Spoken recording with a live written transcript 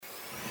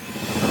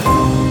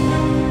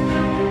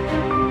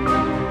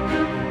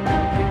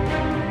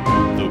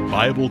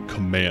Bible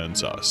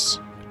commands us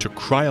to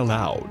cry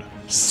aloud,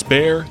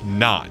 "Spare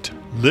not,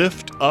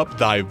 lift up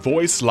thy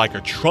voice like a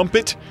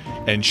trumpet,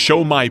 and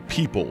show my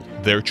people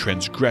their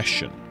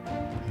transgression."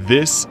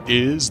 This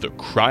is the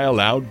Cry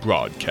Aloud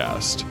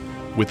broadcast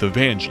with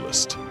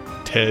evangelist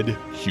Ted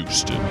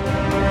Houston.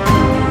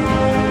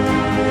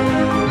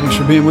 Thanks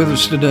for being with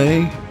us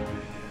today.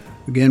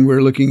 Again,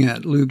 we're looking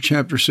at Luke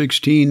chapter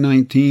 16,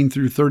 19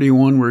 through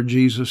 31, where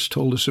Jesus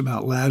told us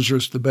about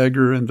Lazarus, the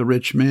beggar, and the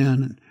rich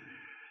man. And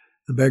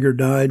the beggar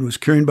died, was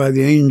carried by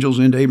the angels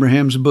into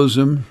Abraham's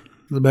bosom.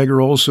 The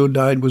beggar also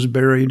died, was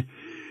buried,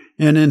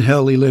 and in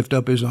hell he lifted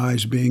up his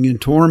eyes, being in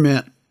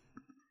torment.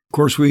 Of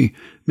course, we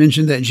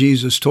mentioned that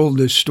Jesus told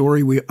this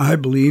story, I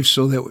believe,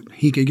 so that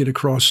he could get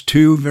across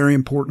two very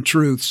important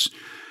truths.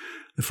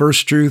 The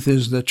first truth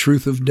is the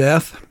truth of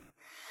death.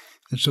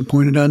 It's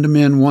appointed unto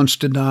men once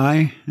to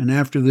die, and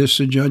after this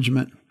a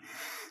judgment.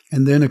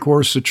 And then, of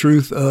course, the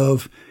truth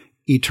of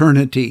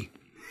eternity.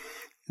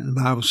 And the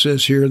Bible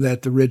says here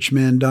that the rich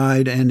man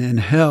died, and in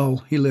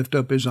hell he lifted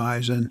up his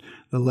eyes. And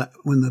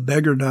when the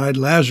beggar died,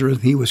 Lazarus,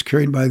 he was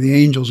carried by the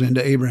angels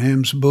into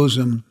Abraham's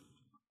bosom.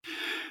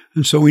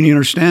 And so we need to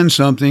understand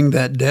something,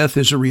 that death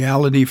is a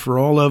reality for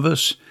all of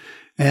us,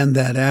 and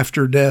that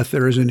after death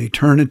there is an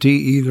eternity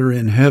either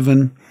in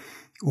heaven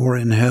or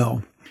in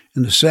hell.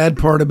 And the sad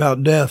part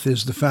about death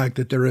is the fact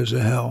that there is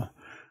a hell.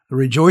 The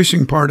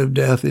rejoicing part of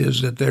death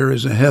is that there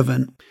is a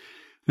heaven.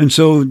 And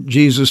so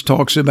Jesus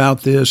talks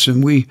about this,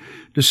 and we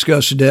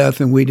discussed death,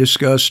 and we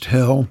discussed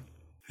hell.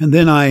 And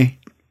then I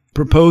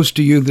proposed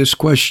to you this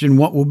question: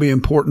 what will be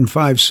important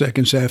 5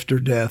 seconds after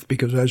death?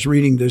 Because I was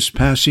reading this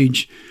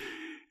passage,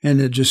 and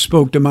it just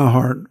spoke to my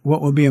heart.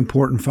 What will be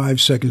important 5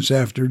 seconds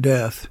after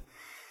death?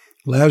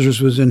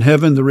 Lazarus was in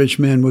heaven, the rich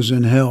man was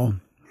in hell.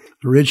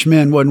 The rich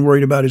man wasn't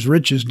worried about his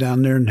riches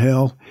down there in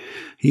hell.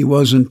 He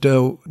wasn't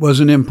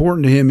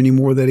important to him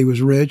anymore that he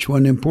was rich.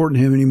 Wasn't important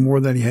to him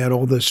anymore that he had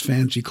all this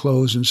fancy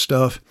clothes and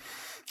stuff.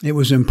 It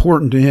was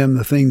important to him,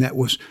 the thing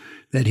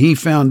that he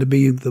found to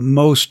be the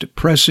most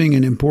pressing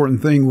and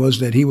important thing was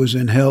that he was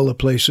in hell, a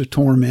place of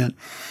torment,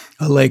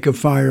 a lake of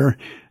fire,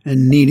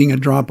 and needing a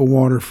drop of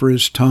water for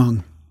his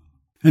tongue.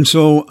 And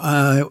so,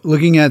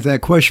 looking at that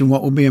question,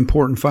 what will be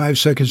important 5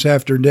 seconds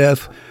after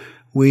death?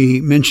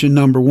 We mentioned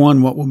number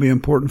one, what will be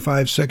important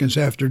 5 seconds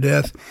after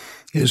death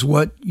is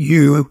what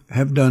you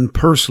have done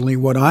personally,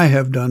 what I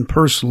have done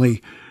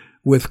personally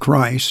with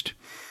Christ.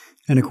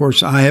 And of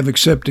course, I have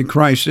accepted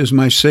Christ as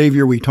my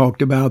Savior. We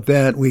talked about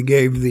that. We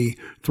gave the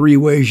 3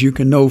 ways you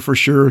can know for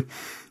sure.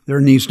 There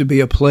needs to be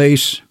a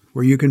place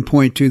where you can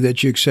point to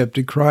that you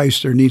accepted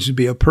Christ. There needs to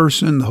be a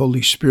person, the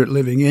Holy Spirit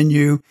living in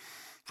you.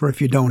 For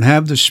if you don't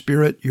have the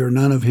Spirit, you're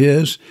none of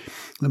His.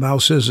 The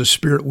Bible says the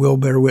Spirit will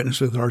bear witness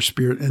with our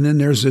spirit. And then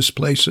there's this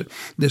place,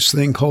 this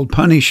thing called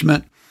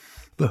punishment.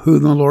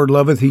 Whom the Lord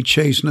loveth, He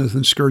chasteneth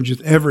and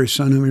scourgeth every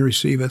son whom He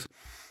receiveth.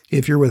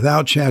 If you're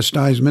without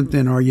chastisement,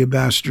 then are you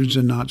bastards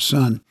and not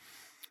son.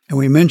 And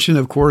we mentioned,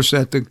 of course,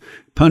 that the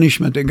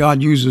punishment that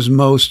God uses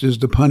most is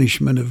the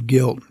punishment of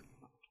guilt.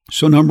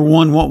 So number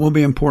one, what will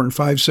be important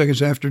 5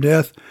 seconds after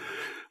death?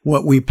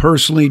 What we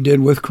personally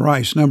did with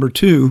Christ. Number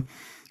two,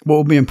 what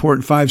will be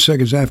important 5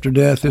 seconds after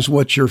death is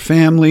what your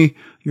family,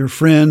 your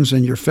friends,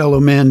 and your fellow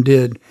men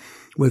did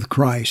with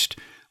Christ.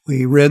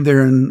 We read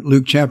there in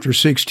Luke chapter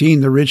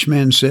 16, the rich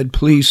man said,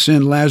 "Please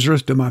send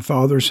Lazarus to my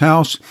father's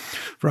house,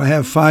 for I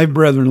have 5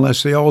 brethren,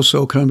 lest they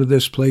also come to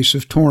this place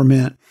of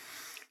torment."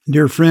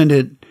 Dear friend,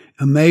 it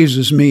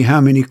amazes me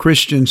how many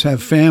Christians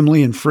have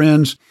family and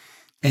friends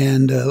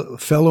and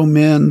fellow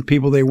men,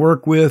 people they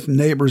work with,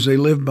 neighbors they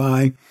live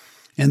by,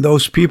 and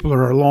those people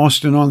are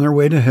lost and on their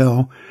way to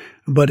hell.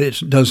 But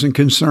it doesn't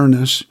concern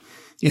us.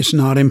 It's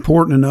not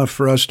important enough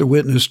for us to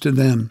witness to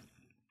them.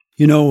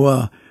 You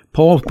know,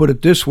 Paul put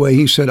it this way.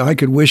 He said, "I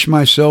could wish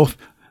myself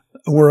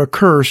were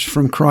accursed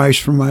from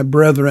Christ for my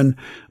brethren,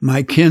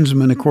 my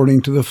kinsmen,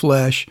 according to the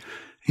flesh."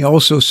 He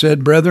also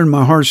said, "Brethren,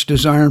 my heart's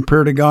desire and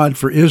prayer to God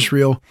for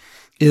Israel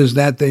is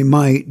that they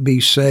might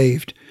be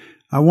saved."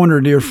 I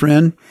wonder, dear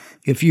friend,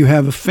 if you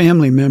have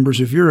family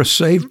members, if you're a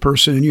saved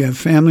person and you have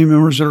family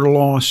members that are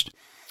lost,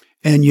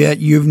 and yet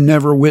you've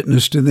never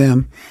witnessed to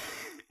them.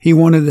 He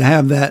wanted to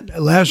have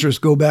that Lazarus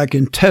go back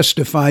and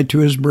testify to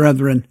his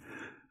brethren.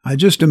 I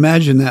just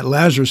imagine that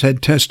Lazarus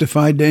had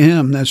testified to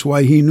him. That's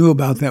why he knew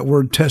about that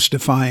word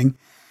testifying.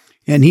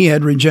 And he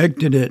had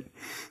rejected it.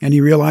 And he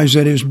realized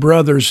that his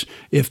brothers,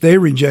 if they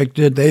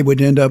rejected it, they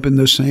would end up in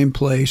the same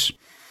place.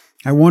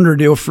 I wonder,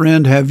 dear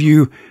friend, have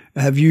you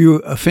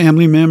a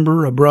family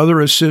member, a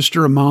brother, a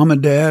sister, a mom, a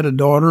dad, a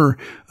daughter,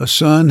 a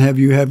son? Have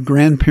you have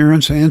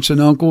grandparents, aunts, and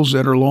uncles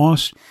that are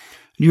lost?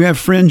 Do you have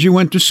friends you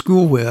went to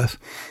school with?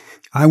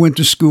 I went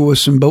to school with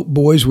some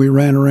boys. We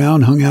ran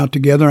around, hung out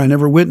together. I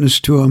never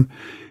witnessed to them.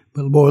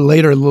 But boy,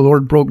 later the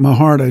Lord broke my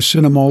heart. I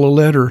sent them all a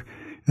letter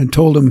and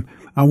told them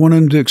I wanted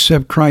them to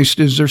accept Christ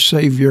as their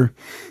Savior.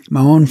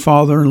 My own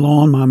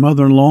father-in-law and my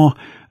mother-in-law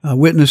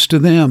witnessed to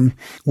them,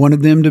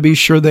 wanted them to be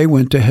sure they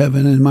went to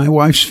heaven. And my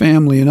wife's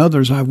family and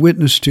others I've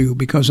witnessed to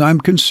because I'm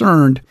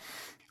concerned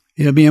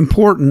It'll be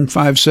important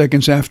 5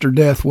 seconds after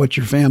death what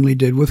your family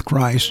did with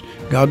Christ.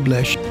 God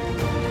bless you.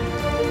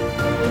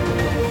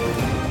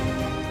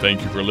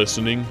 Thank you for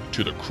listening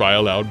to the Cry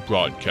Aloud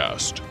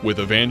broadcast with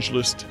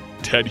evangelist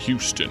Ted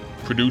Houston,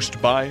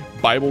 produced by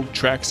Bible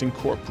Tracts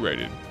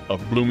Incorporated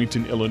of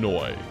Bloomington,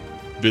 Illinois.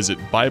 Visit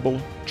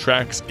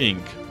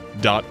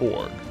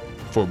BibleTractsinc.org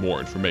for more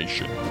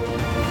information.